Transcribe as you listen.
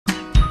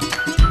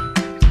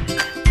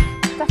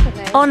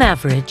On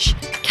average,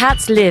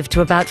 cats live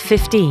to about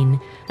 15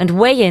 and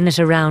weigh in at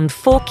around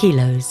 4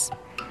 kilos.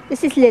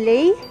 This is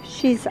Lily.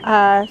 She's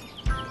a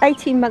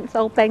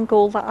 18-month-old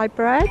Bengal that I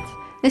bred.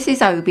 This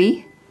is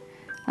Obi,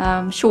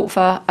 short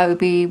for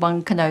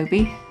Obi-Wan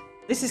Kenobi.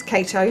 This is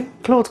Kato.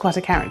 Claude's quite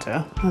a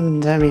character,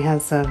 and he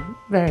has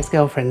various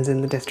girlfriends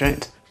in the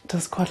district.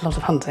 Does quite a lot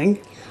of hunting.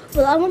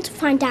 Well, I want to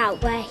find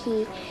out where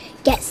he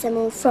gets them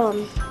all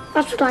from.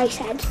 That's what I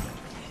said.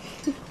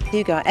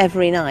 They go out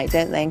every night,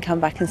 don't they, and come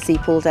back and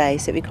sleep all day,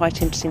 so it'd be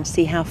quite interesting to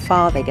see how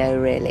far they go,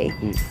 really.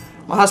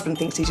 My husband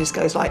thinks he just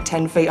goes like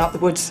 10 feet up the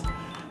woods,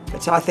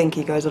 but I think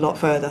he goes a lot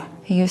further.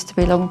 He used to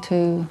belong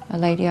to a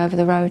lady over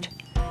the road,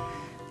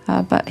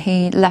 but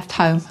he left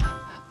home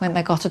when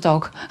they got a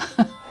dog.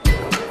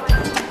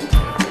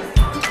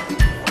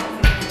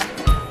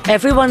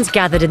 Everyone's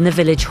gathered in the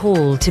village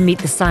hall to meet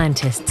the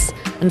scientists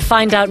and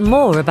find out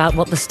more about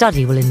what the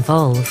study will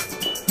involve.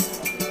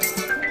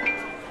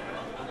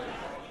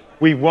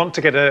 We want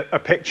to get a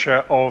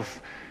picture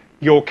of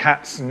your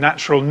cat's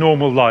natural,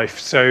 normal life.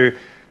 So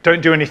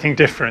don't do anything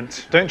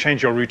different. Don't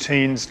change your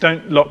routines.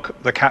 Don't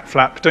lock the cat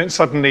flap. Don't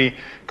suddenly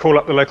call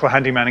up the local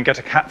handyman and get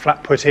a cat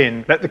flap put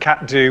in. Let the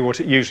cat do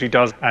what it usually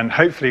does. And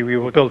hopefully we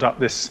will build up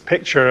this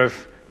picture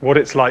of what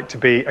it's like to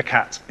be a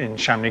cat in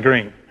Shamley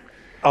Green.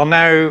 I'll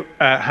now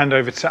hand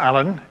over to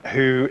Alan,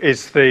 who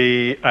is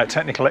the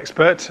technical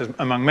expert,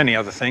 among many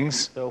other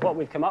things. So what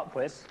we've come up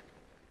with...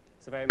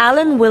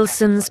 Alan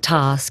Wilson's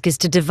task is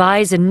to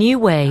devise a new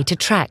way to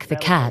track the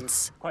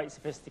cats.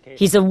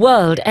 He's a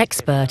world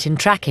expert in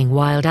tracking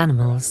wild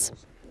animals.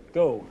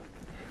 Go.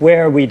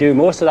 Where we do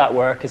most of that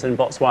work is in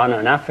Botswana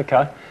and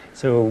Africa.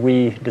 So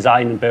we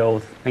design and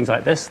build things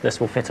like this.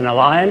 This will fit on a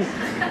lion.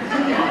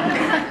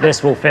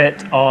 This will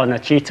fit on a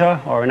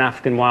cheetah or an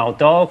African wild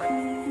dog.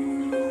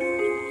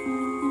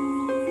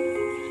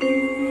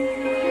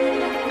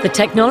 The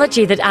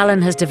technology that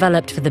Alan has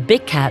developed for the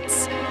big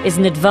cats is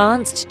an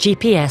advanced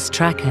GPS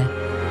tracker.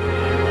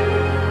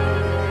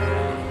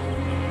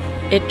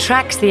 It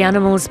tracks the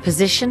animal's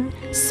position,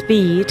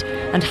 speed,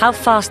 and how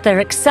fast they're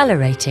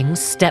accelerating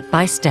step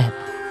by step.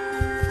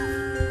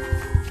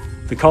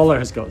 The collar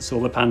has got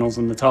solar panels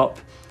on the top.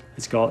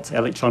 It's got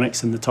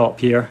electronics in the top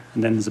here,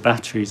 and then there's the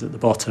batteries at the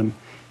bottom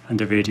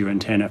and a radio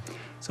antenna.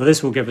 So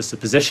this will give us the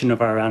position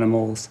of our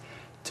animals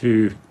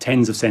to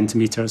tens of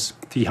centimetres,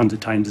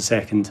 300 times a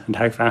second, and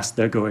how fast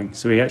they're going.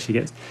 So we actually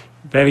get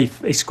very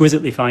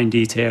exquisitely fine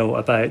detail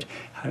about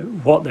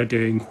what they're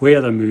doing, where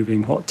they're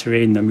moving, what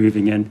terrain they're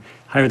moving in,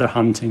 how they're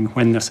hunting,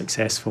 when they're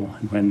successful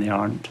and when they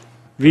aren't.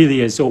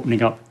 Really is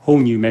opening up whole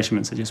new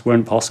measurements that just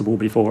weren't possible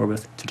before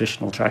with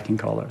traditional tracking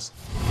collars.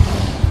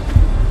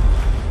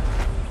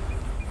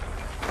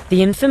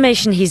 The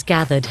information he's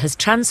gathered has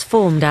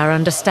transformed our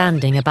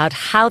understanding about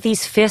how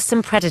these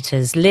fearsome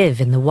predators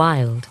live in the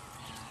wild.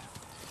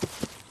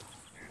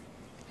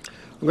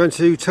 I'm going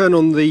to turn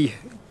on the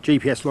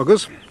GPS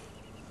loggers.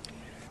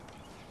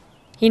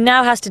 He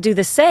now has to do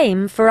the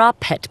same for our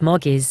pet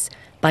Moggies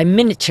by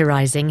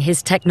miniaturizing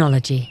his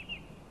technology.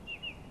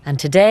 And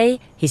today,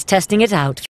 he's testing it out